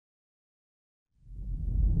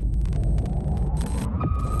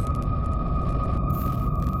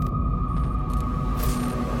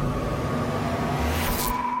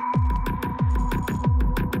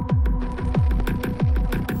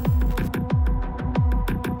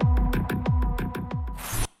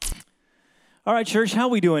All right, church, how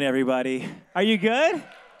we doing, everybody? Are you good?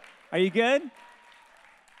 Are you good?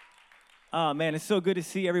 Oh, man, it's so good to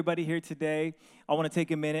see everybody here today. I want to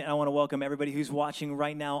take a minute, and I want to welcome everybody who's watching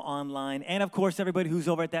right now online, and, of course, everybody who's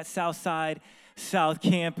over at that South Side, South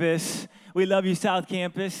Campus. We love you, South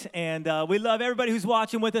Campus, and we love everybody who's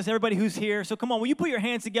watching with us, everybody who's here. So come on, will you put your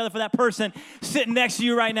hands together for that person sitting next to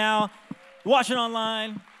you right now, watching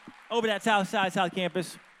online, over that South Side, South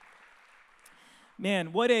Campus?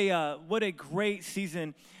 Man, what a great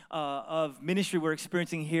season of ministry we're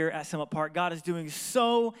experiencing here at Summit Park. God is doing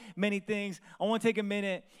so many things. I want to take a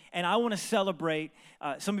minute, and I want to celebrate.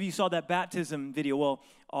 Some of you saw that baptism video. Well,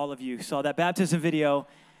 all of you saw that baptism video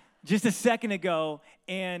just a second ago,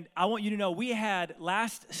 and I want you to know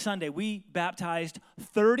last Sunday, we baptized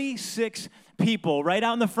 36 people right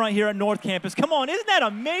out in the front here at North Campus. Come on, isn't that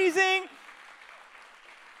amazing?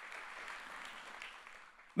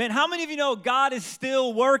 Man, how many of you know God is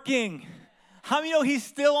still working? How many know He's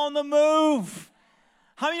still on the move?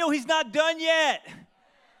 How many know He's not done yet?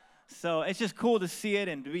 So it's just cool to see it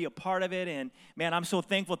and to be a part of it. And, man, I'm so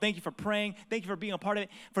thankful. Thank you for praying. Thank you for being a part of it.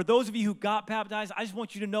 For those of you who got baptized, I just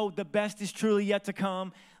want you to know the best is truly yet to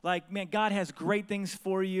come. Like, man, God has great things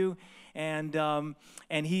for you. And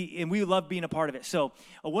we love being a part of it. So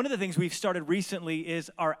one of the things we've started recently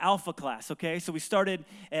is our Alpha class, okay? So we started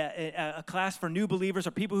a class for new believers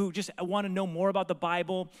or people who just want to know more about the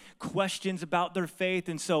Bible, questions about their faith.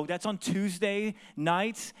 And so that's on Tuesday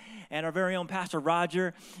nights. And our very own Pastor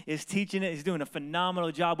Roger is teaching it. He's doing a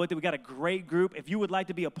phenomenal job with it. We got a great group. If you would like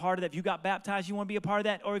to be a part of that, if you got baptized, you want to be a part of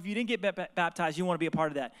that, or if you didn't get baptized, you want to be a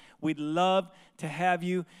part of that, we'd love to have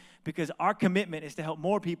you, because our commitment is to help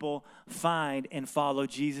more people find and follow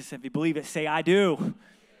Jesus. If you believe it, say, I do.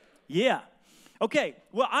 Yeah. Okay,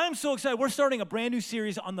 well, I'm so excited. We're starting a brand new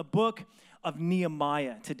series on the book of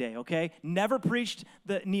Nehemiah today, okay? Never preached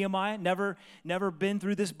the Nehemiah, never been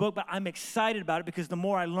through this book, but I'm excited about it because the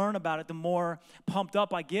more I learn about it, the more pumped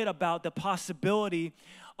up I get about the possibility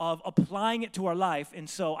of applying it to our life. And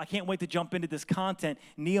so I can't wait to jump into this content,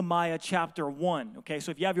 Nehemiah chapter 1, okay? So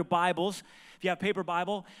if you have your Bibles, if you have a paper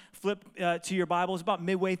Bible, flip to your Bible. It's about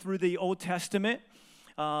midway through the Old Testament.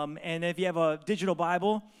 And if you have a digital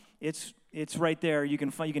Bible, it's right there. You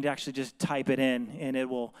can actually just type it in, and it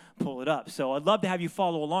will pull it up. So I'd love to have you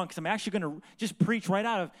follow along, because I'm actually going to just preach right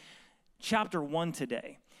out of chapter 1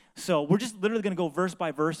 today. So we're just literally going to go verse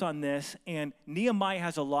by verse on this, and Nehemiah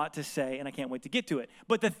has a lot to say, and I can't wait to get to it.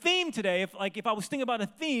 But the theme today, if I was thinking about a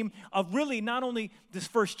theme of really not only this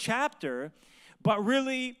first chapter, but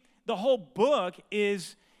really the whole book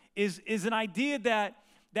is an idea that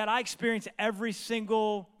I experience every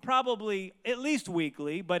single, probably at least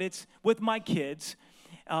weekly, but it's with my kids.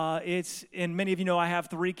 And many of you know I have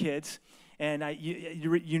 3 kids, and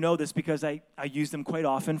you know this because I use them quite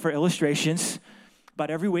often for illustrations, about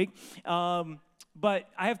every week. But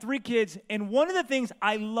I have 3 kids, and one of the things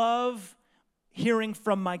I love hearing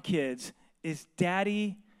from my kids is,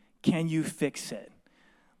 Daddy, can you fix it?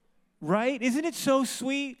 Right? Isn't it so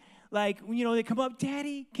sweet? Like, you know, they come up,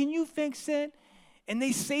 Daddy, can you fix it? And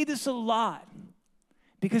they say this a lot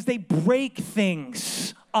because they break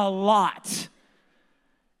things a lot.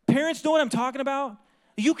 Parents know what I'm talking about?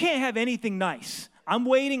 You can't have anything nice. I'm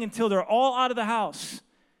waiting until they're all out of the house.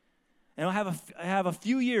 And I have a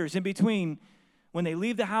few years in between when they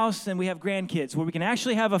leave the house and we have grandkids where we can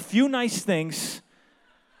actually have a few nice things.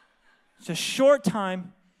 It's a short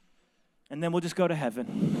time, and then we'll just go to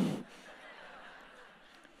heaven.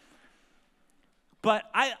 But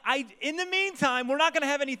I in the meantime, we're not going to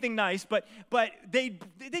have anything nice. But they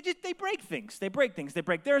break things. They break things. They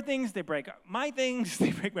break their things. They break my things.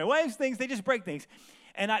 They break my wife's things. They just break things.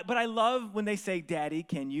 But I love when they say, Daddy,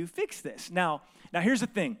 can you fix this? Now here's the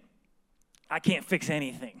thing. I can't fix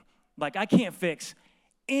anything. Like, I can't fix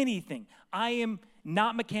anything. I am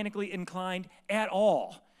not mechanically inclined at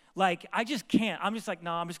all. Like, I just can't. I'm just like,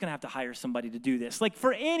 no, I'm just going to have to hire somebody to do this. Like,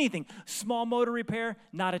 for anything, small motor repair,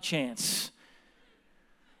 not a chance.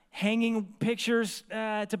 Hanging pictures,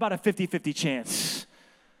 it's about a 50-50 chance.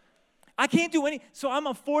 I can't do any. So I'm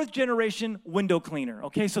a 4th generation window cleaner,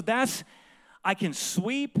 okay? So I can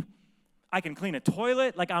sweep. I can clean a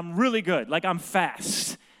toilet. Like, I'm really good. Like, I'm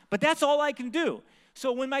fast. But that's all I can do.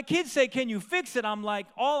 So when my kids say, can you fix it? I'm like,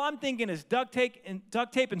 all I'm thinking is duct tape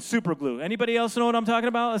and super glue. Anybody else know what I'm talking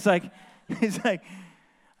about? It's like,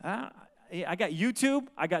 I got YouTube,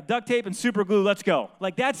 I got duct tape and super glue, let's go.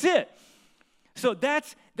 Like, that's it. So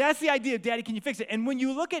that's the idea of, Daddy, can you fix it? And when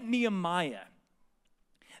you look at Nehemiah,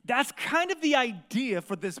 that's kind of the idea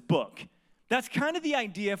for this book.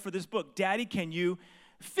 Daddy, can you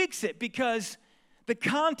fix it? Because the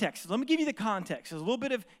context, let me give you the context. There's a little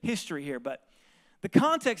bit of history here, but The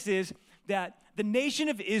context is that the nation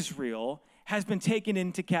of Israel has been taken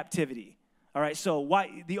into captivity. All right, so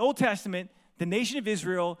the Old Testament, the nation of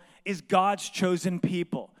Israel is God's chosen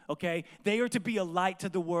people, okay? They are to be a light to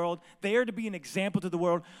the world. They are to be an example to the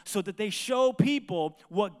world so that they show people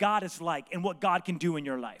what God is like and what God can do in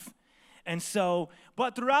your life. And so,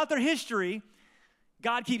 but throughout their history,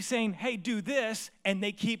 God keeps saying, hey, do this, and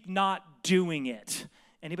they keep not doing it.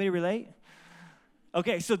 Anybody relate?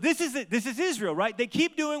 Okay, so this is Israel, right? They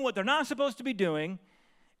keep doing what they're not supposed to be doing,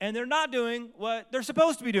 and they're not doing what they're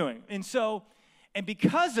supposed to be doing. And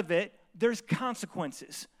because of it, there's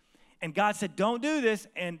consequences. And God said, don't do this,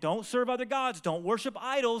 and don't serve other gods, don't worship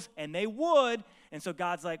idols, and they would. And so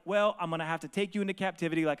God's like, well, I'm going to have to take you into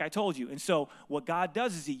captivity like I told you. And so what God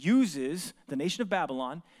does is he uses the nation of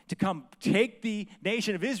Babylon to come take the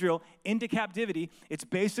nation of Israel into captivity. It's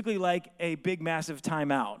basically like a big, massive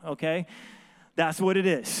timeout, okay? That's what it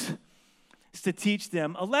is. It's to teach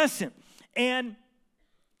them a lesson. And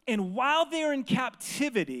while they're in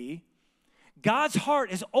captivity, God's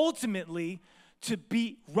heart is ultimately to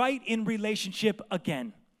be right in relationship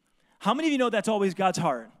again. How many of you know that's always God's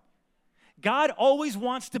heart? God always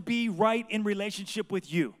wants to be right in relationship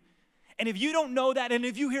with you. And if you don't know that, and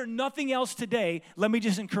if you hear nothing else today, let me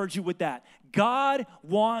just encourage you with that. God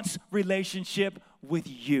wants relationship with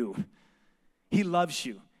you. He loves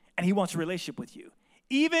you, and he wants a relationship with you,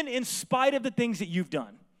 even in spite of the things that you've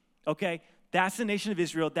done, okay? That's the nation of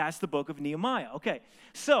Israel. That's the book of Nehemiah, okay?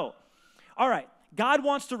 So, all right, God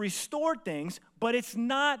wants to restore things, but it's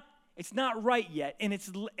not right yet.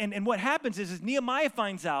 And what happens is Nehemiah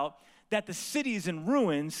finds out that the city is in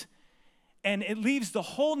ruins, and it leaves the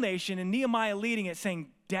whole nation, and Nehemiah leading it saying,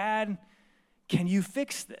 Dad, can you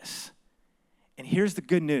fix this? And here's the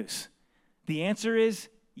good news. The answer is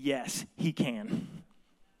yes, he can.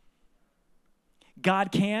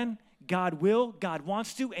 God can, God will, God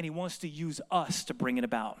wants to, and he wants to use us to bring it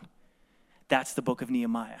about. That's the book of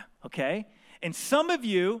Nehemiah, okay? And some of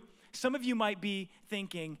you might be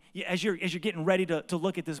thinking, as you're getting ready to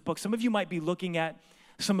look at this book, some of you might be looking at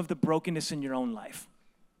some of the brokenness in your own life.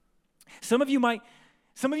 Some of you might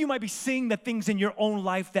be seeing the things in your own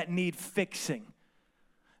life that need fixing.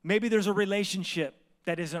 Maybe there's a relationship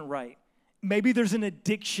that isn't right. Maybe there's an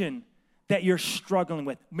addiction that you're struggling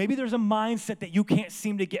with. Maybe there's a mindset that you can't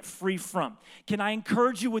seem to get free from. Can I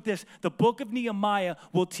encourage you with this? The book of Nehemiah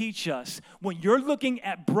will teach us when you're looking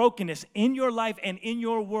at brokenness in your life and in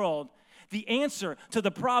your world, the answer to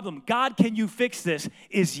the problem, God, can you fix this,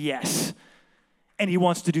 is yes. And he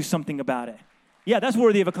wants to do something about it. Yeah, that's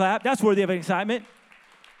worthy of a clap. That's worthy of an excitement.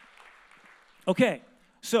 Okay,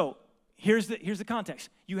 so here's the context.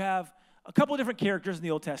 You have a couple of different characters in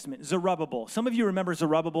the Old Testament. Zerubbabel. Some of you remember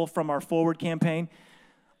Zerubbabel from our Forward campaign.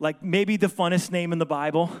 Like maybe the funnest name in the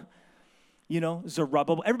Bible. You know,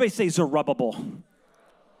 Zerubbabel. Everybody say Zerubbabel.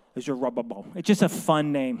 Zerubbabel. It's just a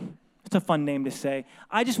fun name. It's a fun name to say.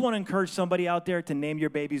 I just want to encourage somebody out there to name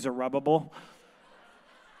your baby Zerubbabel.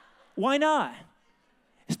 Why not?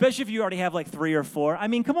 Especially if you already have like 3 or 4. I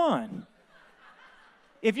mean, come on.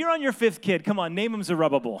 If you're on your 5th kid, come on, name him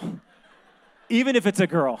Zerubbabel. Even if it's a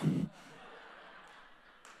girl.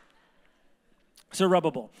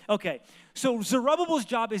 Zerubbabel. Okay, so Zerubbabel's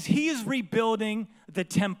job is he is rebuilding the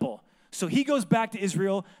temple. So he goes back to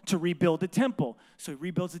Israel to rebuild the temple. So he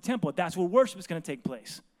rebuilds the temple. That's where worship is going to take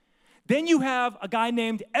place. Then you have a guy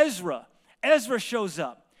named Ezra. Ezra shows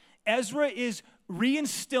up. Ezra is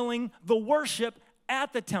reinstilling the worship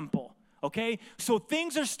at the temple, okay? So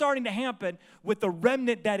things are starting to happen with the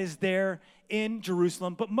remnant that is there in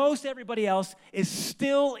Jerusalem, but most everybody else is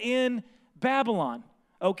still in Babylon,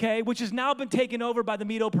 okay? Which has now been taken over by the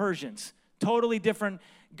Medo-Persians. Totally different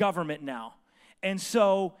government now. And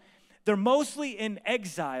so they're mostly in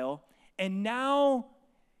exile, and now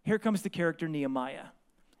here comes the character Nehemiah.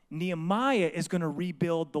 Nehemiah is going to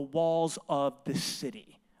rebuild the walls of the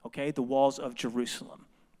city, okay? The walls of Jerusalem.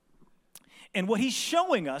 And what he's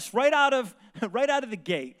showing us right out of the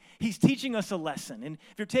gate, he's teaching us a lesson. And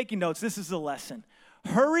if you're taking notes, this is the lesson.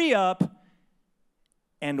 Hurry up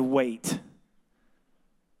and wait. If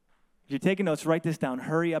you're taking notes, write this down.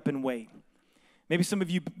 Hurry up and wait. Maybe some of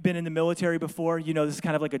you have been in the military before. You know, this is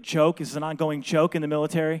kind of like a joke. This is an ongoing joke in the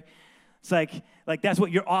military. It's like that's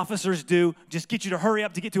what your officers do. Just get you to hurry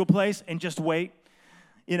up to get to a place and just wait.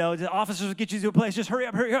 You know, the officers will get you to a place. Just hurry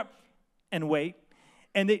up, and wait.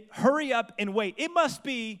 And they hurry up and wait. It must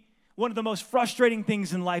be one of the most frustrating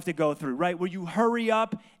things in life to go through, right? Where you hurry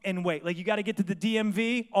up and wait. Like you got to get to the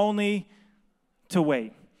DMV only to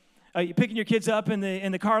wait. You're picking your kids up in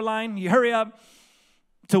the car line. You hurry up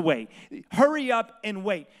to wait. Hurry up and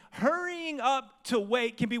wait. Hurrying up to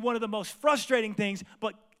wait can be one of the most frustrating things,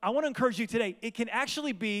 but I want to encourage you today, it can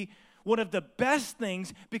actually be one of the best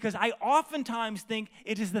things because I oftentimes think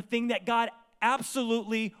it is the thing that God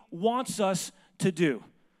absolutely wants us to do.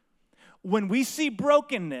 When we see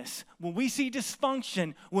brokenness, when we see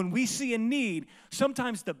dysfunction, when we see a need,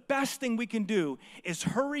 sometimes the best thing we can do is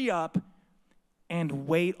hurry up and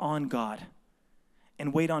wait on God.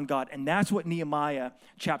 And wait on God. And that's what Nehemiah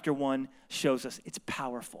chapter 1 shows us. It's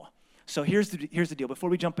powerful. So here's the deal. Before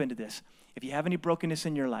we jump into this, if you have any brokenness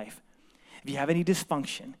in your life, if you have any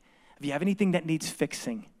dysfunction, if you have anything that needs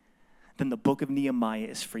fixing, then the book of Nehemiah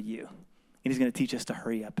is for you. And he's going to teach us to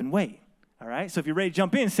hurry up and wait. All right? So if you're ready to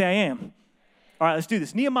jump in, say I am. All right, let's do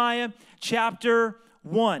this. Nehemiah chapter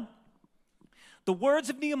 1. The words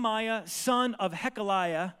of Nehemiah, son of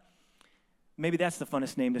Hekeliah. Maybe that's the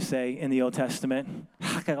funnest name to say in the Old Testament.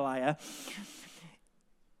 Hekeliah.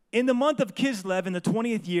 In the month of Kislev, in the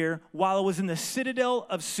 20th year, while I was in the citadel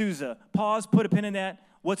of Susa. Pause, put a pin in that.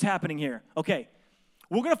 What's happening here? Okay,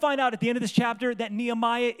 we're going to find out at the end of this chapter that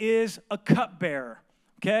Nehemiah is a cupbearer,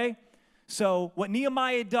 okay? So what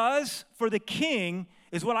Nehemiah does for the king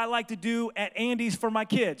is what I like to do at Andy's for my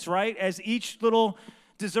kids, right? As each little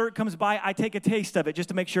dessert comes by, I take a taste of it just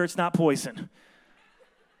to make sure it's not poison.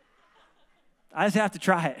 I just have to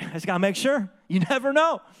try it. I just got to make sure. You never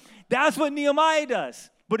know. That's what Nehemiah does.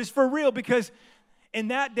 But it's for real because in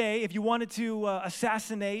that day, if you wanted to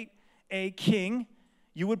assassinate a king,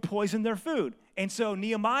 you would poison their food. And so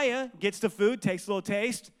Nehemiah gets the food, takes a little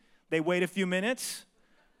taste. They wait a few minutes.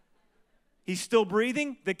 He's still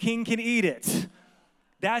breathing. The king can eat it.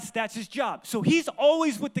 That's his job. So he's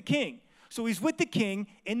always with the king. So he's with the king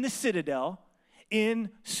in the citadel in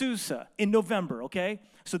Susa in November, okay?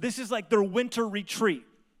 So this is like their winter retreat.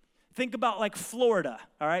 Think about like Florida,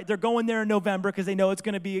 all right? They're going there in November because they know it's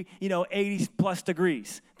going to be, 80 plus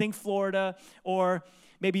degrees. Think Florida or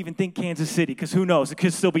maybe even think Kansas City because who knows? It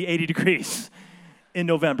could still be 80 degrees in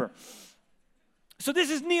November. So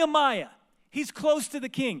this is Nehemiah. He's close to the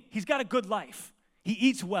king. He's got a good life. He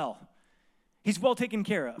eats well. He's well taken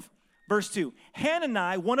care of. Verse 2,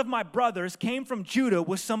 Hanani, one of my brothers, came from Judah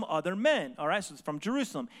with some other men. All right, so it's from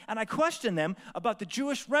Jerusalem. And I questioned them about the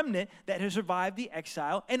Jewish remnant that has survived the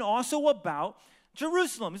exile and also about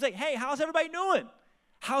Jerusalem. He's like, hey, how's everybody doing?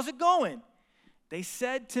 How's it going? They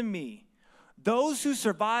said to me, those who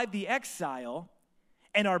survived the exile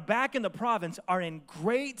and are back in the province are in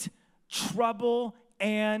great trouble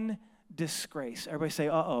and disgrace. Everybody say,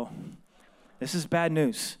 uh-oh. This is bad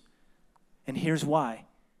news. And here's why.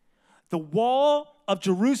 The wall of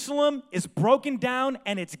Jerusalem is broken down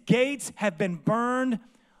and its gates have been burned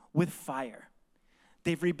with fire.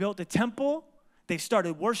 They've rebuilt the temple. They've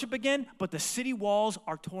started worship again, but the city walls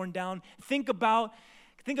are torn down. Think about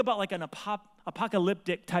like an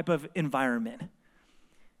apocalyptic type of environment.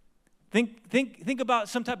 Think about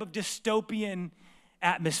some type of dystopian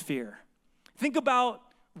atmosphere. Think about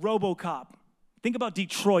RoboCop. Think about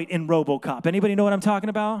Detroit in RoboCop. Anybody know what I'm talking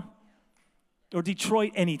about? Or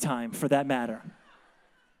Detroit anytime, for that matter.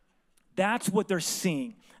 That's what they're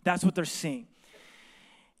seeing. That's what they're seeing.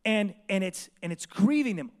 And it's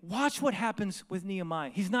grieving them. Watch what happens with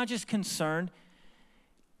Nehemiah. He's not just concerned.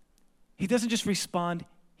 He doesn't just respond.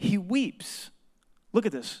 He weeps. Look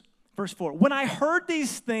at this. Verse 4. When I heard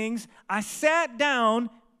these things, I sat down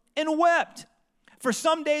and wept. For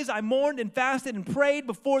some days I mourned and fasted and prayed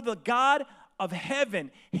before the God of heaven.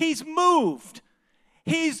 He's moved.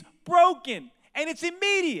 He's broken. And it's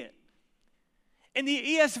immediate. In the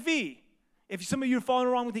ESV, if some of you are following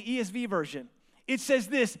along with the ESV version, it says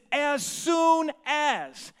this, as soon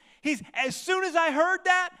as I heard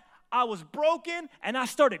that, I was broken and I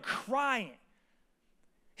started crying.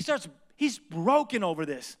 He's broken over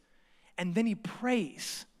this. And then he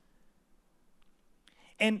prays.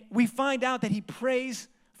 And we find out that he prays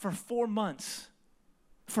for 4 months.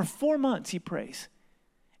 For 4 months he prays.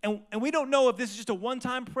 And we don't know if this is just a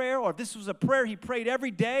one-time prayer or if this was a prayer he prayed every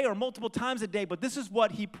day or multiple times a day, but this is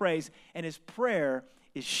what he prays, and his prayer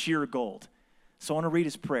is sheer gold. So I want to read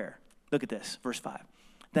his prayer. Look at this, verse 5.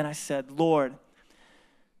 Then I said, Lord,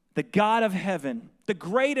 the God of heaven, the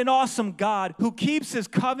great and awesome God who keeps his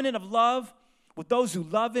covenant of love with those who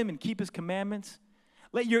love him and keep his commandments,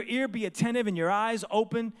 let your ear be attentive and your eyes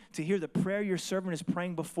open to hear the prayer your servant is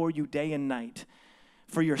praying before you day and night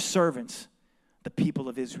for your servants, the people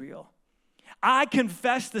of Israel. I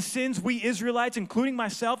confess the sins we Israelites, including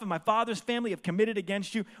myself and my father's family, have committed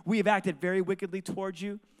against you. We have acted very wickedly towards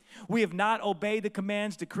you. We have not obeyed the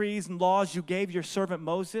commands, decrees, and laws you gave your servant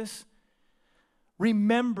Moses.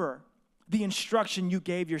 Remember the instruction you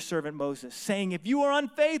gave your servant Moses, saying, if you are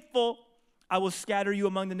unfaithful, I will scatter you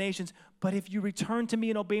among the nations. But if you return to me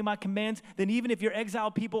and obey my commands, then even if your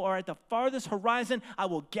exiled people are at the farthest horizon, I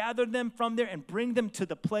will gather them from there and bring them to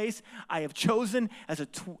the place I have chosen as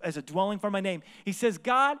a dwelling for my name. He says,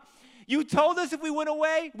 God, you told us if we went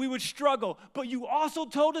away, we would struggle. But you also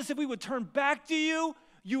told us if we would turn back to you,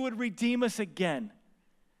 you would redeem us again.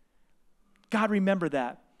 God, remember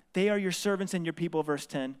that. They are your servants and your people, verse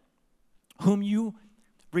 10, whom you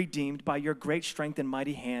redeemed by your great strength and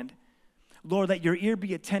mighty hand. Lord, let your ear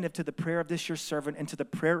be attentive to the prayer of this your servant and to the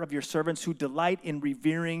prayer of your servants who delight in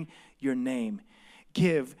revering your name.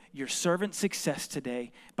 Give your servant success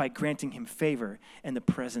today by granting him favor in the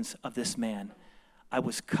presence of this man. I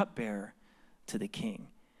was cupbearer to the king.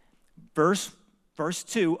 Verse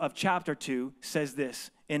 2 of chapter 2 says this,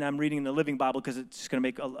 and I'm reading the Living Bible because it's going to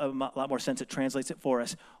make a lot more sense. It translates it for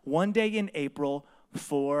us. One day in April,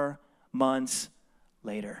 4 months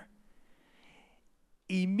later.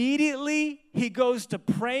 Immediately, he goes to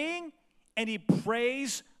praying, and he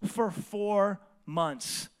prays for 4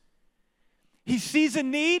 months. He sees a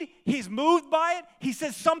need. He's moved by it. He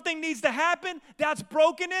says something needs to happen. That's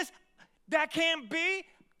brokenness. That can't be.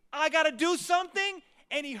 I got to do something.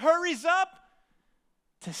 And he hurries up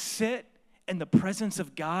to sit in the presence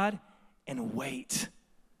of God and wait.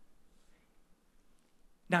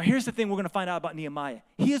 Now, here's the thing we're going to find out about Nehemiah.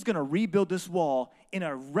 He is going to rebuild this wall in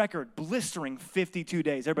a record blistering 52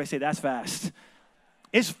 days. Everybody say, that's fast.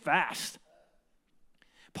 It's fast.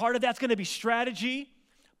 Part of that's going to be strategy.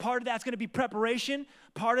 Part of that's going to be preparation.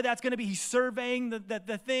 Part of that's going to be he's surveying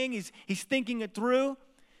the thing. He's thinking it through.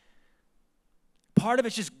 Part of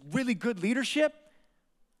it's just really good leadership.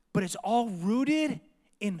 But it's all rooted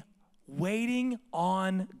in waiting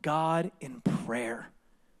on God in prayer.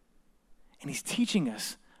 And he's teaching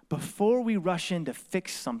us, before we rush in to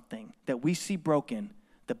fix something that we see broken,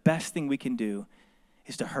 the best thing we can do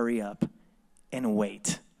is to hurry up and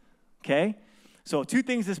wait. Okay? So 2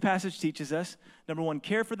 things this passage teaches us. Number 1,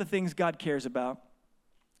 care for the things God cares about.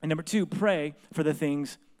 And number 2, pray for the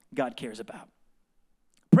things God cares about.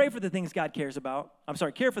 Pray for the things God cares about.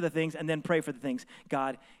 Care for the things and then pray for the things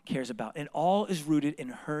God cares about. And all is rooted in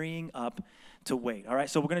hurrying up to wait. All right,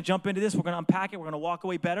 so we're going to jump into this. We're going to unpack it. We're going to walk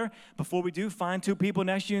away better. Before we do, find 2 people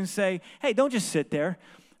next to you and say, hey, don't just sit there.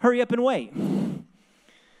 Hurry up and wait.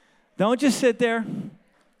 Don't just sit there.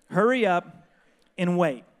 Hurry up and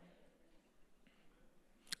wait.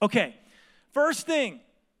 Okay, first thing,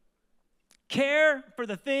 care for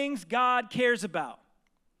the things God cares about.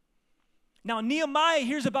 Now, Nehemiah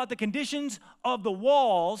hears about the conditions of the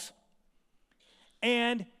walls,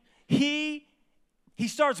 and he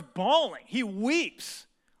starts bawling. He weeps.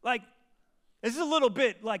 Like, this is a little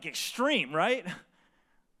bit, like, extreme, right?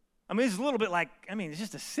 I mean, it's a little bit like, it's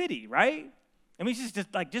just a city, right? It's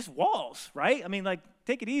just walls, right?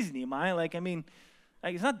 Take it easy, Nehemiah.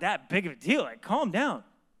 It's not that big of a deal. Calm down,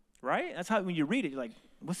 right? That's how when you read it, you're like,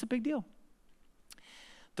 what's the big deal?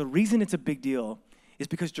 The reason it's a big deal is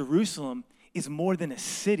because Jerusalem is more than a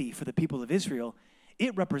city for the people of Israel.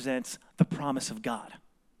 It represents the promise of God.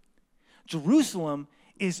 Jerusalem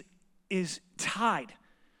is tied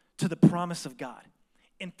to the promise of God.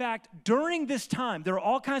 In fact, during this time, there are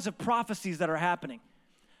all kinds of prophecies that are happening.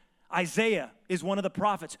 Isaiah is one of the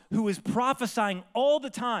prophets who is prophesying all the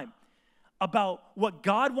time about what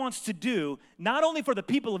God wants to do, not only for the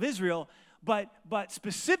people of Israel, but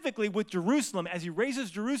specifically with Jerusalem. As he raises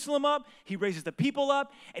Jerusalem up, he raises the people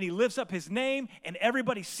up, and he lifts up his name, and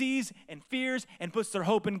everybody sees and fears and puts their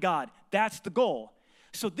hope in God. That's the goal.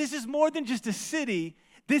 So this is more than just a city.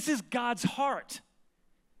 This is God's heart.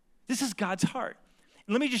 This is God's heart.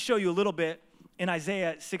 And let me just show you a little bit in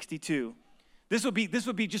Isaiah 62. This would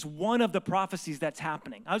be just one of the prophecies that's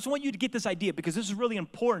happening. I just want you to get this idea because this is really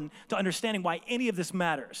important to understanding why any of this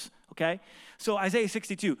matters, okay? So Isaiah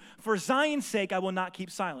 62, for Zion's sake, I will not keep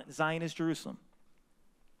silent. Zion is Jerusalem,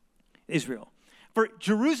 Israel. For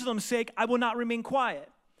Jerusalem's sake, I will not remain quiet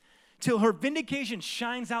till her vindication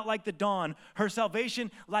shines out like the dawn, her salvation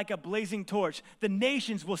like a blazing torch. The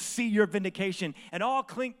nations will see your vindication, and all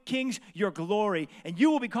kings your glory, and you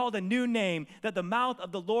will be called a new name that the mouth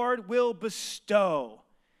of the Lord will bestow.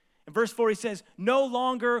 In verse 4, he says, no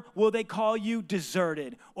longer will they call you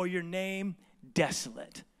deserted or your name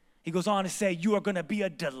desolate. He goes on to say, you are going to be a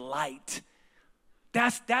delight.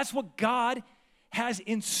 That's what God has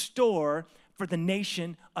in store for the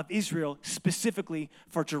nation of Israel, specifically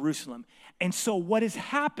for Jerusalem. And so what is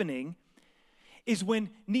happening is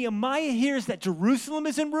when Nehemiah hears that Jerusalem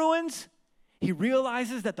is in ruins, He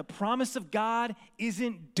realizes that the promise of God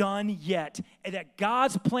isn't done yet, and that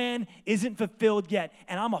God's plan isn't fulfilled yet.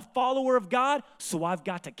 And I'm a follower of God, so I've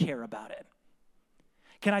got to care about it.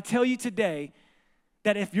 Can I tell you today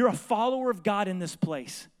that if you're a follower of God in this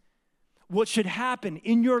place, what should happen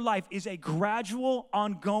in your life is a gradual,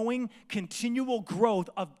 ongoing, continual growth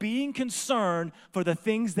of being concerned for the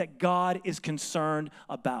things that God is concerned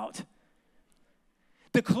about.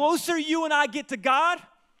 The closer you and I get to God,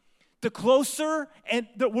 the closer and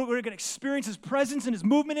we're going to experience His presence and His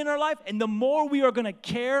movement in our life, and the more we are going to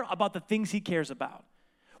care about the things He cares about.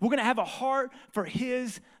 We're going to have a heart for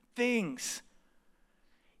His things.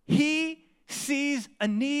 He sees a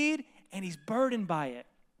need, and He's burdened by it.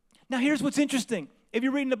 Now, here's what's interesting. If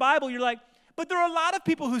you're reading the Bible, you're like, but there are a lot of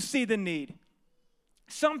people who see the need.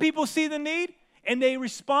 Some people see the need, and they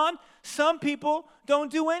respond. Some people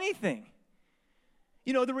don't do anything.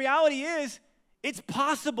 You know, the reality is, it's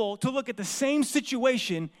possible to look at the same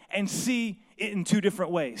situation and see it in two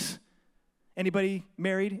different ways. Anybody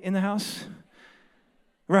married in the house?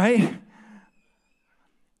 Right?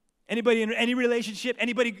 Anybody in any relationship?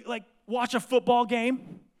 Anybody like watch a football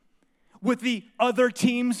game with the other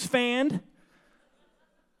team's fan?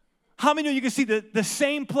 How many of you can see the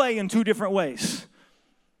same play in two different ways?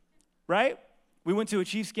 Right? We went to a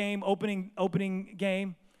Chiefs game, opening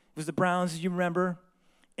game. It was the Browns, as you remember.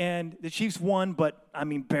 And the Chiefs won, but, I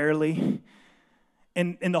mean, barely.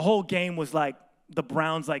 And the whole game was like the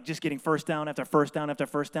Browns, like, just getting first down after first down after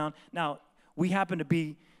first down. Now, we happened to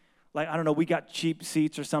be, like, I don't know, we got cheap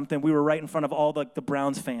seats or something. We were right in front of all the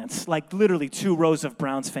Browns fans, like literally 2 rows of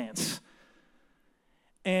Browns fans.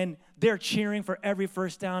 And they're cheering for every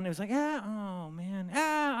first down. It was like, oh, man,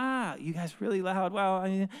 you guys really loud. Wow,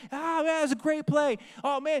 man, that was a great play.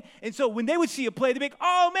 Oh, man. And so when they would see a play, they'd be like,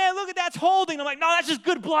 oh, man, look at that's holding. I'm like, no, that's just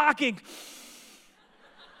good blocking.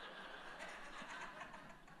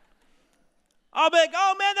 I'll be like,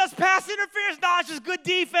 oh, man, that's pass interference. No, it's just good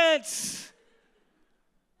defense.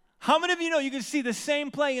 How many of you know you can see the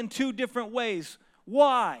same play in 2 different ways?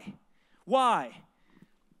 Why? Why?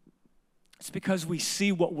 It's because we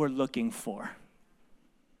see what we're looking for.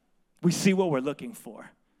 We see what we're looking for.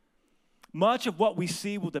 Much of what we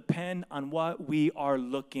see will depend on what we are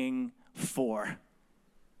looking for.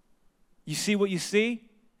 You see what you see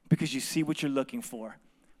because you see what you're looking for.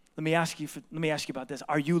 Let me ask you about this.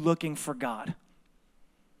 Are you looking for God?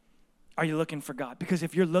 Are you looking for God? Because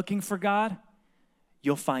if you're looking for God,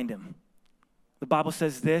 you'll find Him. The Bible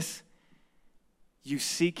says this, you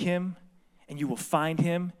seek Him and you will find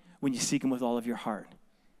Him when you seek Him with all of your heart.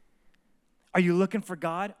 Are you looking for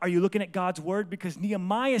God? Are you looking at God's word? Because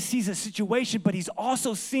Nehemiah sees a situation, but he's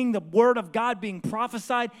also seeing the word of God being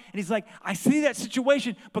prophesied. And he's like, I see that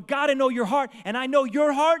situation, but God, I know your heart. And I know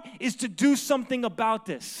your heart is to do something about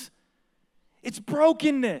this. It's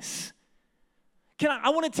brokenness. I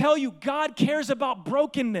want to tell you, God cares about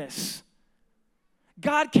brokenness.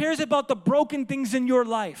 God cares about the broken things in your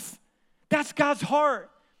life. That's God's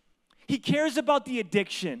heart. He cares about the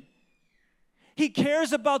addiction. He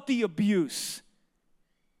cares about the abuse.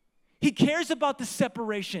 He cares about the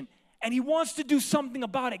separation, and He wants to do something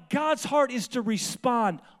about it. God's heart is to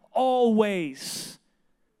respond always.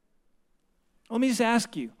 Let me just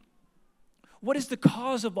ask you, what is the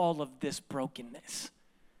cause of all of this brokenness?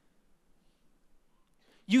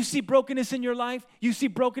 You see brokenness in your life? You see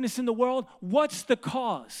brokenness in the world? What's the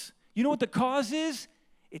cause? You know what the cause is?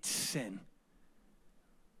 It's sin.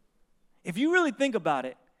 If you really think about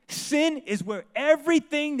it, sin is where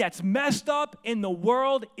everything that's messed up in the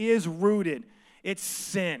world is rooted. It's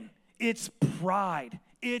sin. It's pride.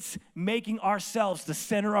 It's making ourselves the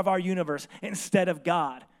center of our universe instead of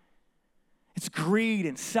God. It's greed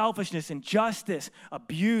and selfishness, injustice,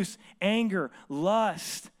 abuse, anger,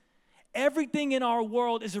 lust. Everything in our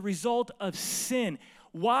world is a result of sin.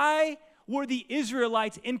 Why were the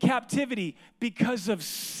Israelites in captivity? Because of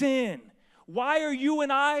sin. Why are you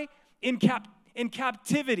and I in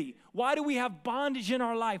captivity? Why do we have bondage in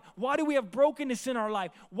our life? Why do we have brokenness in our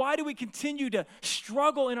life? Why do we continue to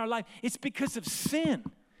struggle in our life? It's because of sin.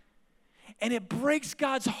 And it breaks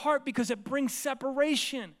God's heart because it brings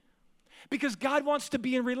separation. Because God wants to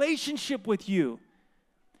be in relationship with you.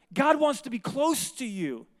 God wants to be close to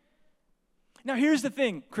you. Now here's the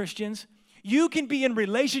thing, Christians. You can be in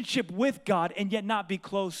relationship with God and yet not be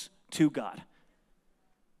close to God.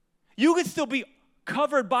 You can still be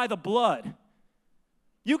covered by the blood.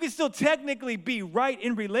 You can still technically be right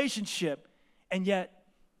in relationship and yet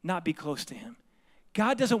not be close to Him.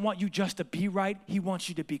 God doesn't want you just to be right. He wants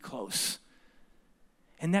you to be close.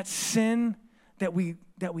 And that sin that we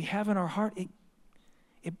have in our heart,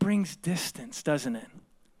 it brings distance, doesn't it?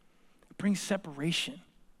 It brings separation.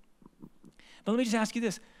 But let me just ask you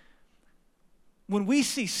this. When we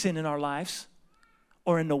see sin in our lives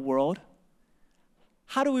or in the world,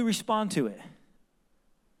 how do we respond to it?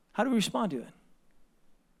 How do we respond to it?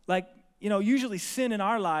 Like, usually sin in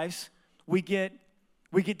our lives, we get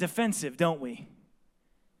defensive, don't we?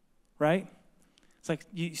 Right?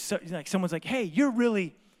 It's like someone's like, hey, you're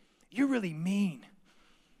really mean.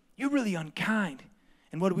 You're really unkind.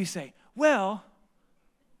 And what do we say? Well,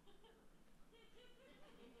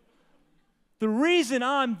 the reason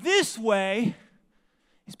I'm this way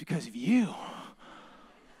is because of you.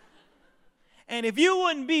 And if you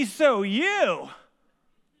wouldn't be so you,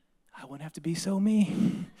 I wouldn't have to be so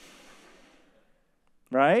me.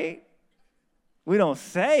 Right? We don't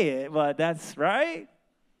say it, but that's right.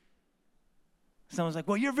 Someone's like,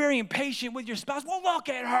 well, you're very impatient with your spouse. Well, look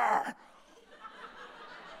at her.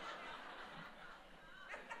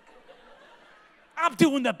 I'm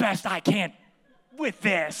doing the best I can with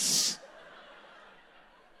this.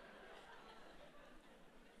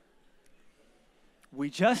 We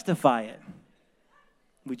justify it.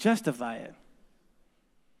 We justify it.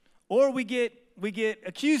 Or we get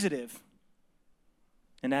accusative.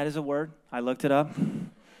 And that is a word. I looked it up.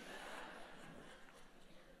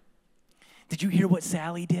 Did you hear what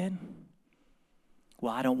Sally did?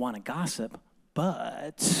 Well, I don't want to gossip,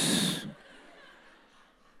 but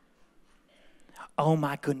oh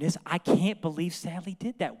my goodness, I can't believe Sally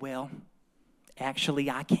did that. Well, actually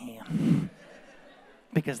I can.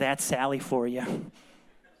 Because that's Sally for you.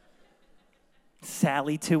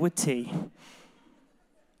 Sally to a T.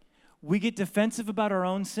 We get defensive about our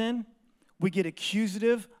own sin. We get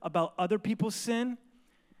accusative about other people's sin.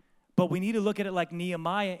 But we need to look at it like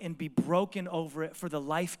Nehemiah and be broken over it for the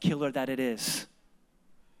life killer that it is.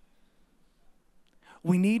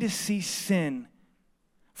 We need to see sin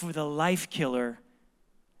for the life killer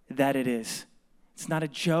that it is. It's not a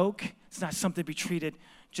joke. It's not something to be treated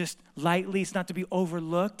just lightly. It's not to be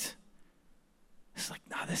overlooked. It's like,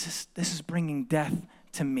 no, this is bringing death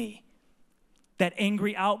to me. That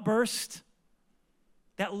angry outburst,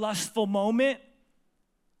 that lustful moment,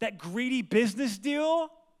 that greedy business deal,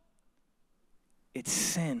 it's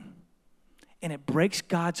sin. And it breaks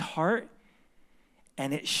God's heart,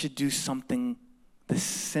 and it should do something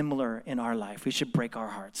similar in our life. We should break our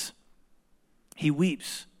hearts. He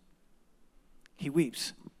weeps. He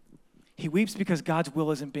weeps. He weeps because God's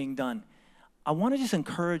will isn't being done. I want to just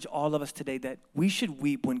encourage all of us today that we should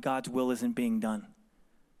weep when God's will isn't being done.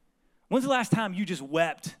 When's the last time you just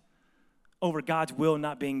wept over God's will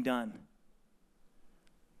not being done?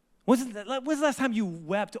 When's the last time you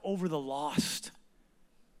wept over the lost?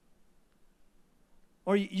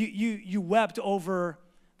 Or you wept over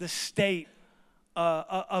the state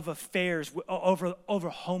of affairs, over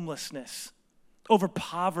homelessness, over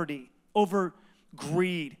poverty, over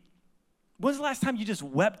greed? When's the last time you just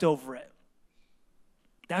wept over it?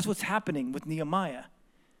 That's what's happening with Nehemiah.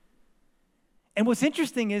 And what's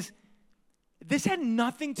interesting is this had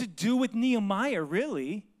nothing to do with Nehemiah,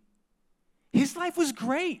 really. His life was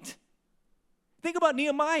great. Think about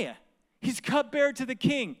Nehemiah. He's cupbearer to the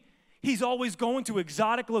king. He's always going to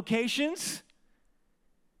exotic locations.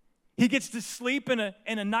 He gets to sleep in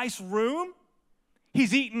a nice room.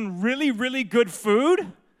 He's eating really, really good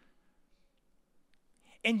food.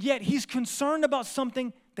 And yet he's concerned about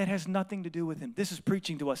something that has nothing to do with him. This is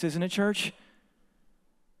preaching to us, isn't it, church?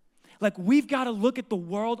 Like, we've got to look at the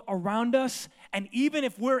world around us, and even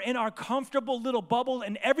if we're in our comfortable little bubble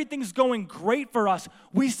and everything's going great for us,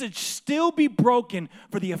 we should still be broken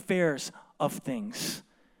for the affairs of things.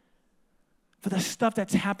 For the stuff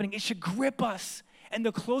that's happening, it should grip us. And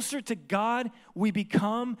the closer to God we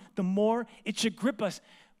become, the more it should grip us.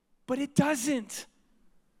 But it doesn't.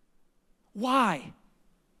 Why?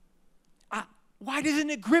 Why doesn't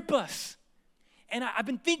it grip us? And I've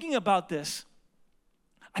been thinking about this.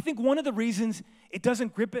 I think one of the reasons it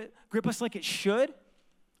doesn't grip us like it should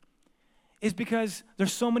is because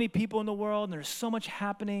there's so many people in the world and there's so much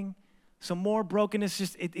happening, some more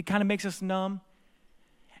brokenness, it kind of makes us numb.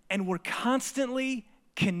 And we're constantly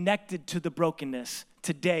connected to the brokenness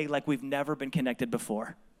today like we've never been connected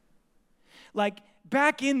before. Like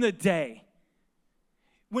back in the day,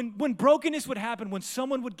 when brokenness would happen, when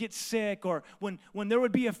someone would get sick, or when there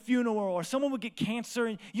would be a funeral, or someone would get cancer,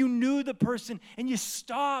 and you knew the person, and you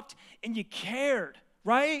stopped, and you cared,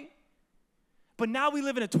 right? But now we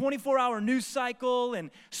live in a 24-hour news cycle, and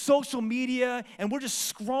social media, and we're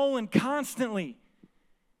just scrolling constantly.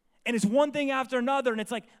 And it's one thing after another, and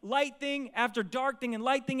it's like light thing after dark thing, and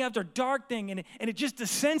light thing after dark thing, and it just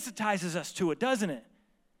desensitizes us to it, doesn't it?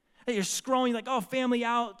 You're scrolling, like, oh,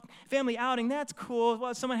 family outing, that's cool.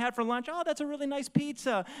 What someone had for lunch, oh, that's a really nice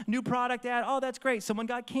pizza. New product ad, oh, that's great. Someone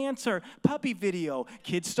got cancer, puppy video.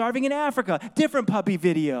 Kids starving in Africa, different puppy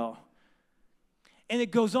video. And it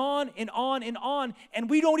goes on and on and on, and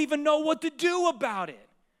we don't even know what to do about it.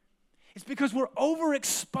 It's because we're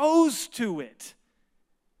overexposed to it.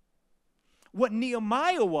 What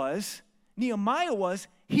Nehemiah was,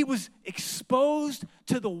 he was exposed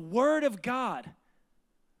to the Word of God,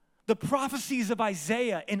 the prophecies of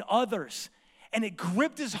Isaiah and others, and it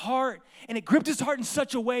gripped his heart, and it gripped his heart in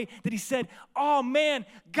such a way that he said, oh man,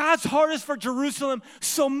 God's heart is for Jerusalem,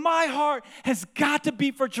 so my heart has got to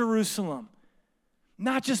be for Jerusalem,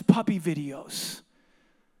 not just puppy videos.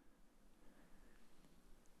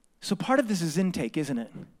 So part of this is intake, isn't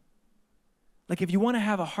it? Like if you want to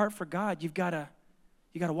have a heart for God, you got to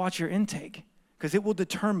watch your intake because it will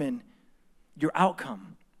determine your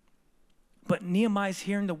outcome. But Nehemiah's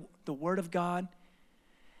hearing the word of God,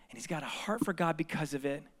 and he's got a heart for God because of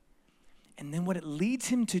it. And then what it leads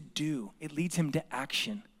him to do, it leads him to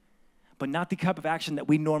action, but not the type of action that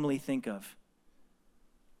we normally think of.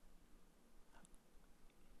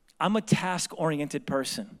 I'm a task-oriented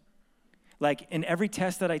person. Like in every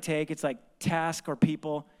test that I take, it's like task or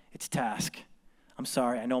people, it's task. I'm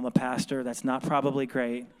sorry, I know I'm a pastor. That's not probably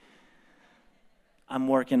great. I'm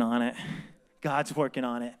working on it. God's working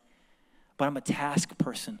on it. But I'm a task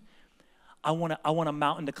person. I want a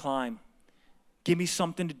mountain to climb. Give me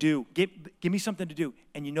something to do. Give me something to do.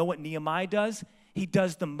 And you know what Nehemiah does? He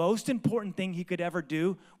does the most important thing he could ever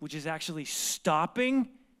do, which is actually stopping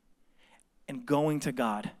and going to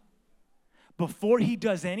God. Before he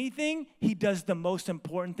does anything, he does the most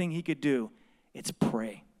important thing he could do. It's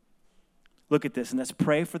pray. Look at this, and that's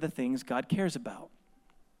pray for the things God cares about.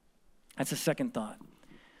 That's the second thought.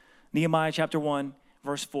 Nehemiah chapter 1,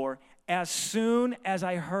 verse 4. As soon as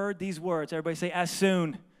I heard these words, everybody say, as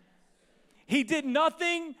soon. He did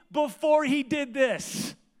nothing before he did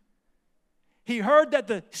this. He heard that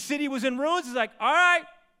the city was in ruins. He's like, all right,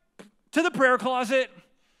 to the prayer closet.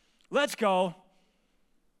 Let's go.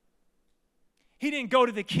 He didn't go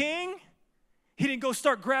to the king. He didn't go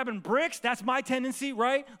start grabbing bricks. That's my tendency,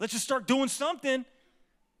 right? Let's just start doing something.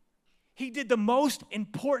 He did the most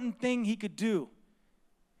important thing he could do.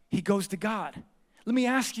 He goes to God. Let me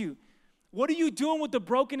ask you, what are you doing with the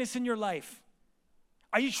brokenness in your life?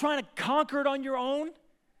 Are you trying to conquer it on your own?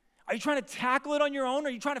 Are you trying to tackle it on your own? Are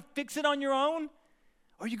you trying to fix it on your own?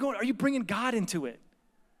 Are you bringing God into it?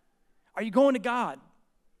 Are you going to God?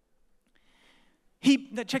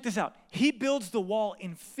 Check this out. He builds the wall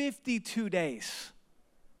in 52 days.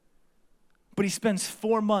 But he spends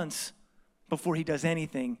 4 months before he does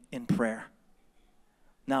anything in prayer.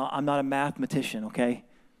 Now, I'm not a mathematician, okay?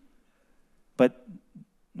 But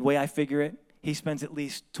the way I figure it, he spends at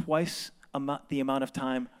least twice the amount of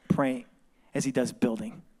time praying as he does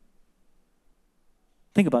building.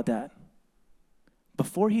 Think about that.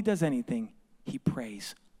 Before he does anything, he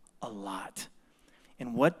prays a lot.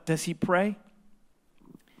 And what does he pray?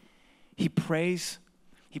 He prays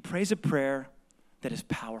a prayer that is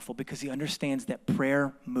powerful because he understands that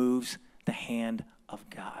prayer moves the hand of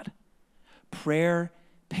God. Prayer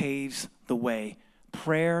paves the way.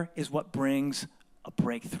 Prayer is what brings a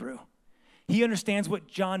breakthrough. He understands what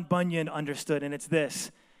John Bunyan understood, and it's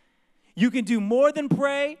this. You can do more than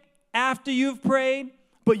pray after you've prayed,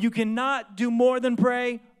 but you cannot do more than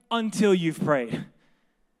pray until you've prayed.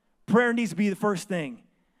 Prayer needs to be the first thing.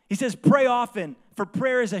 He says, pray often, for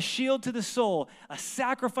prayer is a shield to the soul, a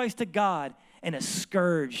sacrifice to God, and a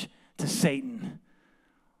scourge to Satan.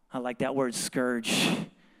 I like that word, scourge.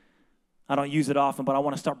 I don't use it often, but I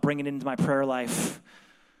want to start bringing it into my prayer life.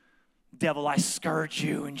 Devil, I scourge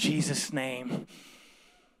you in Jesus' name.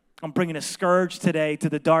 I'm bringing a scourge today to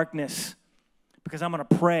the darkness because I'm going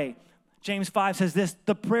to pray. James 5 says this,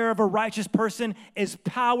 the prayer of a righteous person is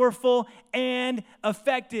powerful and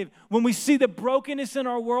effective. When we see the brokenness in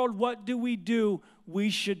our world, what do? We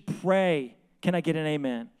should pray. Can I get an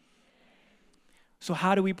amen? So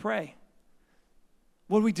how do we pray?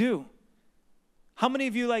 What do we do? How many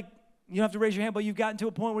of you, you don't have to raise your hand, but you've gotten to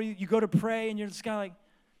a point where you go to pray and you're just kind of like,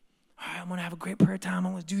 all right, I'm going to have a great prayer time.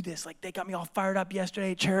 I'm going to do this. Like they got me all fired up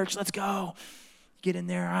yesterday at church. Let's go. Get in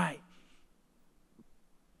there. All right.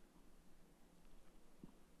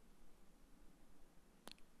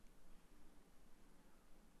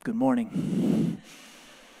 Good morning.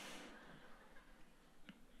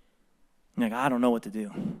 Like, I don't know what to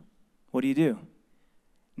do. What do?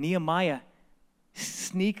 Nehemiah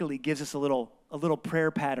sneakily gives us a little prayer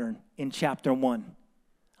pattern in chapter 1.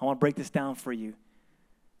 I want to break this down for you.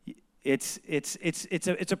 It's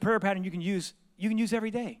a prayer pattern you can use every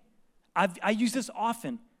day. I use this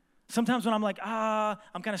often. Sometimes when I'm like,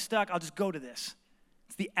 I'm kind of stuck, I'll just go to this.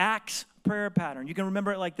 It's the ACTS prayer pattern. You can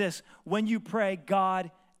remember it like this. When you pray, God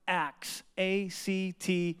acts.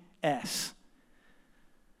 ACTS.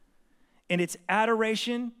 And it's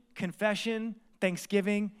adoration, confession,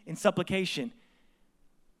 thanksgiving, and supplication.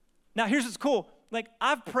 Now, here's what's cool. Like,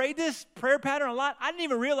 I've prayed this prayer pattern a lot. I didn't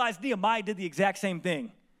even realize Nehemiah did the exact same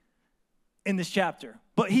thing in this chapter,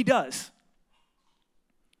 but he does.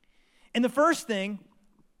 And the first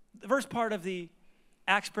part of the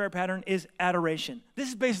Acts prayer pattern is adoration. This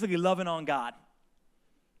is basically loving on God.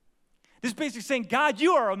 This is basically saying, God,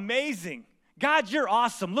 you are amazing. God, you're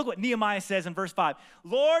awesome. Look what Nehemiah says in verse 5.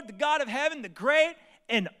 Lord, the God of heaven, the great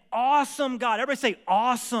and awesome God. Everybody say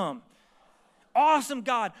awesome. Awesome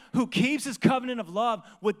God who keeps his covenant of love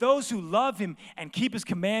with those who love him and keep his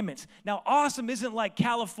commandments. Now, awesome isn't like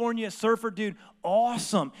California surfer dude.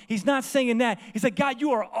 Awesome. He's not saying that. He's like, God,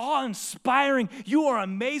 you are awe-inspiring. You are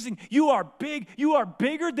amazing. You are big. You are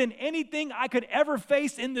bigger than anything I could ever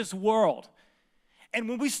face in this world. And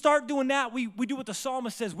when we start doing that, we do what the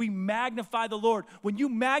psalmist says. We magnify the Lord. When you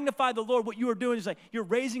magnify the Lord, what you are doing is like you're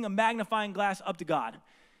raising a magnifying glass up to God.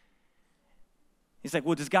 He's like,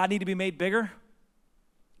 well, does God need to be made bigger?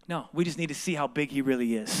 No, we just need to see how big he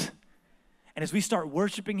really is. And as we start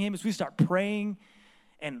worshiping him, as we start praying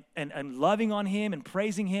and loving on him and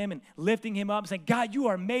praising him and lifting him up and saying, God, you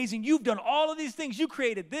are amazing. You've done all of these things. You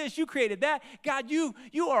created this. You created that. God, you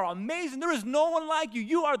are amazing. There is no one like you.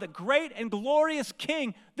 You are the great and glorious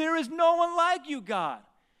King. There is no one like you, God.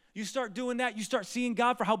 You start doing that. You start seeing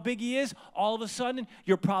God for how big he is. All of a sudden,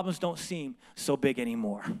 your problems don't seem so big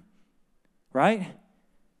anymore. Right?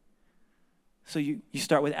 So you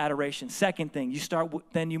start with adoration. Second thing,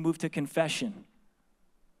 then you move to confession.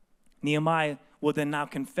 Nehemiah will then now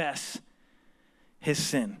confess his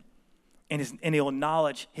sin, and he'll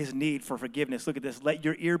acknowledge his need for forgiveness. Look at this. Let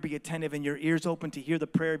your ear be attentive and your ears open to hear the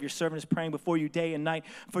prayer of your servants praying before you day and night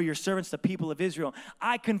for your servants, the people of Israel.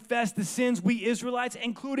 I confess the sins we Israelites,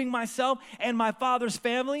 including myself and my father's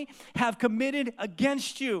family, have committed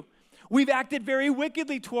against you. We've acted very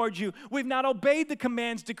wickedly towards you. We've not obeyed the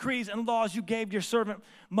commands, decrees, and laws you gave your servant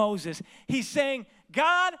Moses. He's saying,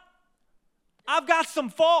 God, I've got some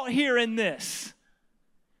fault here in this.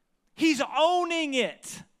 He's owning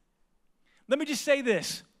it. Let me just say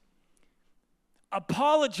this.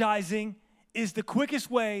 Apologizing is the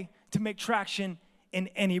quickest way to make traction in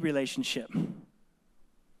any relationship.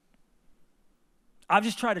 I've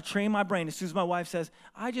just tried to train my brain as soon as my wife says,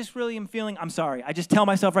 I just really am feeling, I'm sorry. I just tell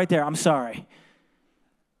myself right there, I'm sorry.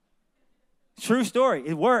 True story.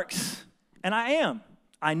 It works. And I am.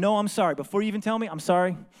 I know I'm sorry. Before you even tell me, I'm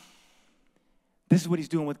sorry. This is what he's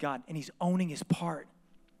doing with God. And he's owning his part.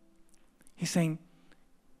 He's saying,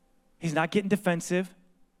 he's not getting defensive.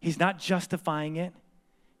 He's not justifying it.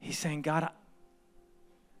 He's saying, God,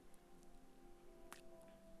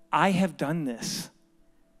 I have done this.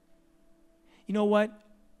 You know what?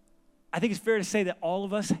 I think it's fair to say that all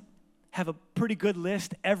of us have a pretty good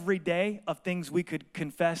list every day of things we could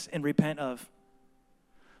confess and repent of.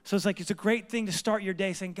 So it's a great thing to start your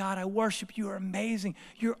day saying, God, I worship you. You're amazing.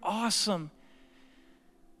 You're awesome.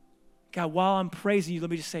 God, while I'm praising you, let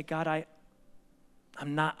me just say, God,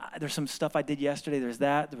 I'm not, there's some stuff I did yesterday. There's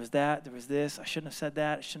that, there was this. I shouldn't have said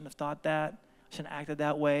that. I shouldn't have thought that. I shouldn't have acted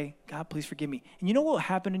that way. God, please forgive me. And you know what will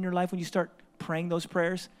happen in your life when you start praying those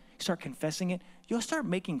prayers? You start confessing it. You'll start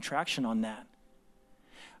making traction on that.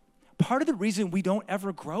 Part of the reason we don't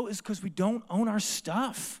ever grow is because we don't own our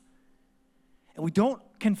stuff. And we don't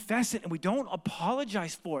confess it and we don't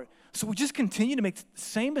apologize for it. So we just continue to make the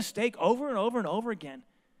same mistake over and over and over again.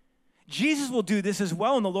 Jesus will do this as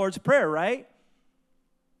well in the Lord's Prayer, right?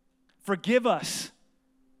 Forgive us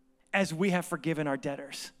as we have forgiven our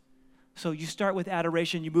debtors. So you start with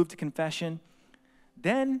adoration, you move to confession,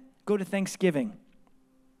 then go to thanksgiving.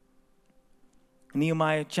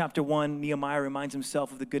 Nehemiah chapter 1, Nehemiah reminds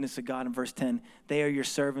himself of the goodness of God in verse 10. They are your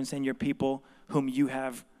servants and your people whom you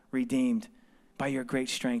have redeemed by your great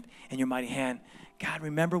strength and your mighty hand. God,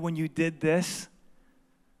 remember when you did this?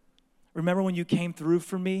 Remember when you came through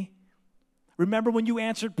for me? Remember when you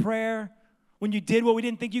answered prayer? When you did what we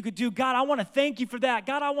didn't think you could do? God, I want to thank you for that.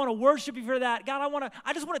 God, I want to worship you for that. God,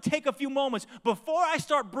 I just want to take a few moments before I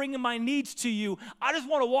start bringing my needs to you. I just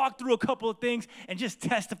want to walk through a couple of things and just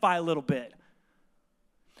testify a little bit.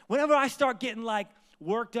 Whenever I start getting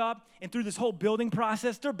worked up and through this whole building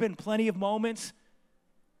process, there have been plenty of moments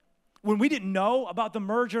when we didn't know about the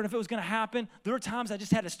merger and if it was going to happen. There were times I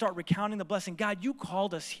just had to start recounting the blessing. God, you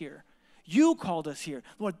called us here. You called us here.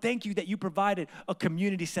 Lord, thank you that you provided a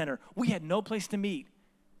community center. We had no place to meet.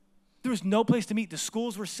 There was no place to meet. The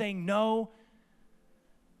schools were saying no.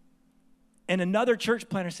 And another church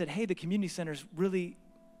planner said, hey, the community center is really,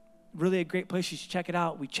 really a great place. You should check it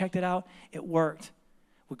out. We checked it out. It worked.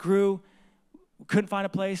 We grew. We couldn't find a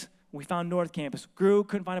place. We found North Campus. Grew,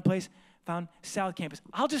 couldn't find a place. Found South Campus.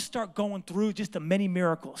 I'll just start going through just the many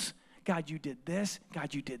miracles. God, you did this.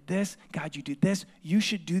 God, you did this. God, you did this. You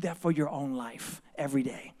should do that for your own life every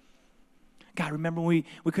day. God, remember when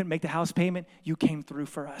we couldn't make the house payment? You came through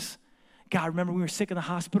for us. God, remember when we were sick in the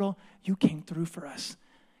hospital? You came through for us.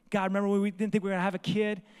 God, remember when we didn't think we were going to have a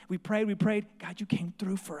kid? We prayed. God, you came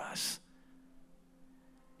through for us.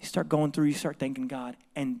 You start going through, you start thanking God.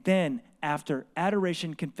 And then after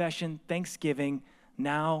adoration, confession, thanksgiving,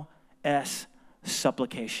 now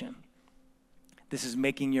supplication. This is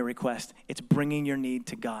making your request. It's bringing your need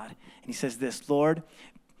to God. And he says this, Lord,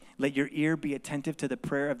 let your ear be attentive to the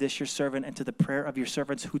prayer of this your servant and to the prayer of your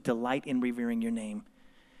servants who delight in revering your name.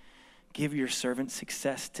 Give your servant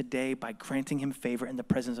success today by granting him favor in the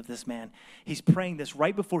presence of this man. He's praying this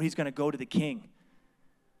right before he's going to go to the king.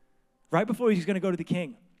 Right before he's going to go to the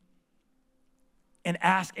king. And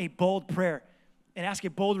ask a bold prayer. And ask a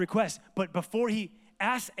bold request. But before he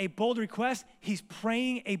asks a bold request, he's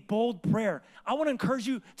praying a bold prayer. I want to encourage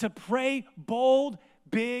you to pray bold,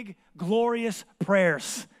 big, glorious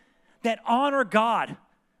prayers that honor God.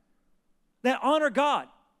 That honor God.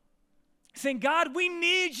 Saying, God, we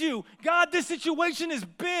need you. God, this situation is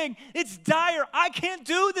big. It's dire. I can't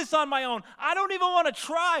do this on my own. I don't even want to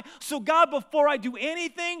try. So God, before I do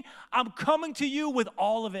anything, I'm coming to you with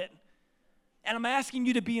all of it. And I'm asking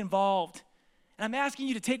you to be involved. And I'm asking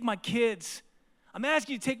you to take my kids. I'm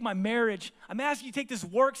asking you to take my marriage. I'm asking you to take this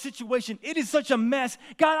work situation. It is such a mess.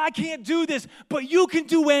 God, I can't do this, but you can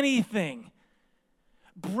do anything.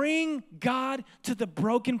 Bring God to the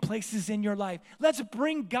broken places in your life. Let's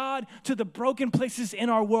bring God to the broken places in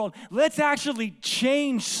our world. Let's actually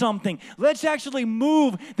change something. Let's actually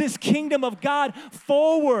move this kingdom of God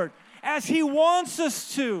forward as he wants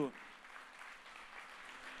us to.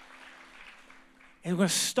 And we're going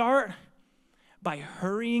to start by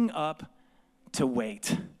hurrying up to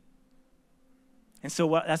wait. And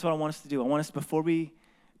so that's what I want us to do. I want us, before we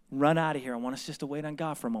run out of here, I want us just to wait on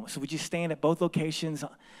God for a moment. So would you stand at both locations,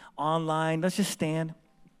 online? Let's just stand.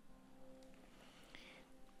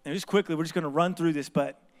 And just quickly, we're just going to run through this,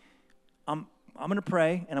 but I'm going to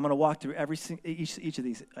pray, and I'm going to walk through each of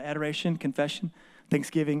these: adoration, confession,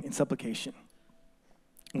 thanksgiving, and supplication.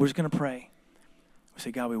 We're just going to pray. We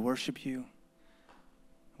say, God, we worship you.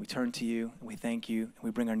 We turn to you, and we thank you, and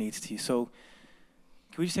we bring our needs to you. So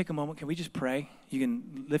can we just take a moment? Can we just pray? You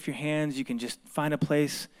can lift your hands. You can just find a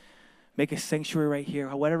place, make a sanctuary right here,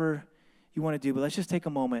 whatever you want to do. But let's just take a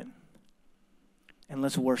moment, and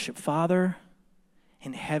let's worship. Father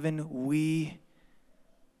in heaven, we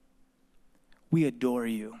adore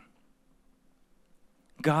you.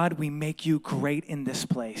 God, we make you great in this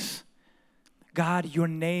place. God, your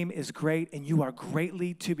name is great, and you are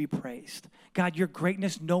greatly to be praised. God, your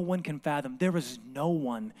greatness no one can fathom. There is no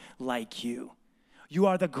one like you. You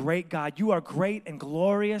are the great God. You are great and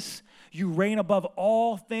glorious. You reign above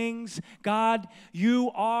all things. God,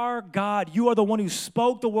 you are God. You are the one who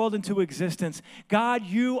spoke the world into existence. God,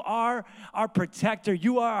 you are our protector.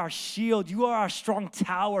 You are our shield. You are our strong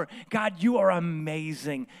tower. God, you are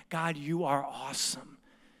amazing. God, you are awesome.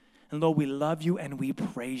 And Lord, we love you and we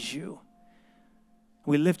praise you.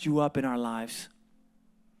 We lift you up in our lives.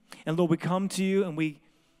 And Lord, we come to you, and we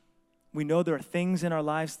know there are things in our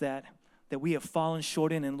lives that we have fallen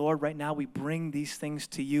short in. And Lord, right now we bring these things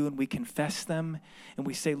to you, and we confess them. And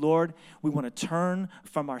we say, Lord, we want to turn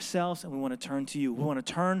from ourselves, and we want to turn to you. We want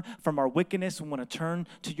to turn from our wickedness. We want to turn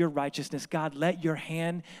to your righteousness. God, let your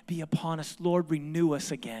hand be upon us. Lord, renew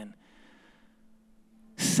us again.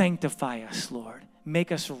 Sanctify us, Lord.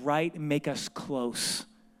 Make us right and make us close.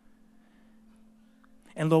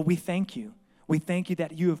 And Lord, we thank you. We thank you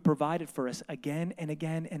that you have provided for us again and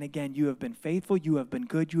again and again. You have been faithful. You have been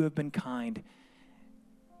good. You have been kind.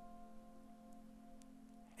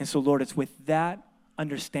 And so, Lord, it's with that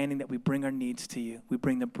understanding that we bring our needs to you. We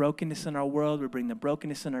bring the brokenness in our world. We bring the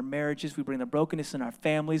brokenness in our marriages. We bring the brokenness in our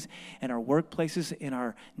families, in our workplaces, in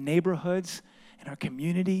our neighborhoods, in our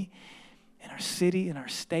community, in our city, in our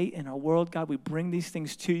state, in our world. God, we bring these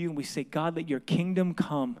things to you, and we say, God, let your kingdom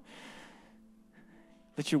come.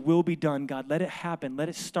 Let your will be done, God. Let it happen. Let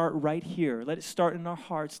it start right here. Let it start in our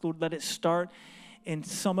hearts. Lord, let it start in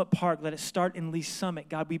Summit Park. Let it start in Lee Summit.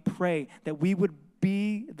 God, we pray that we would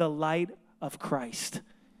be the light of Christ.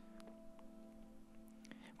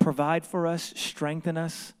 Provide for us, strengthen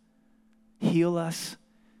us, heal us.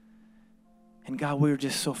 And God, we're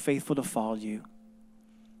just so faithful to follow you.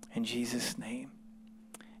 In Jesus' name,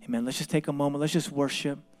 amen. Let's just take a moment. Let's just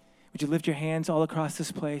worship. Would you lift your hands all across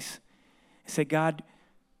this place and say, God,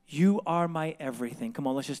 you are my everything. Come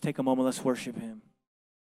on, let's just take a moment. Let's worship him.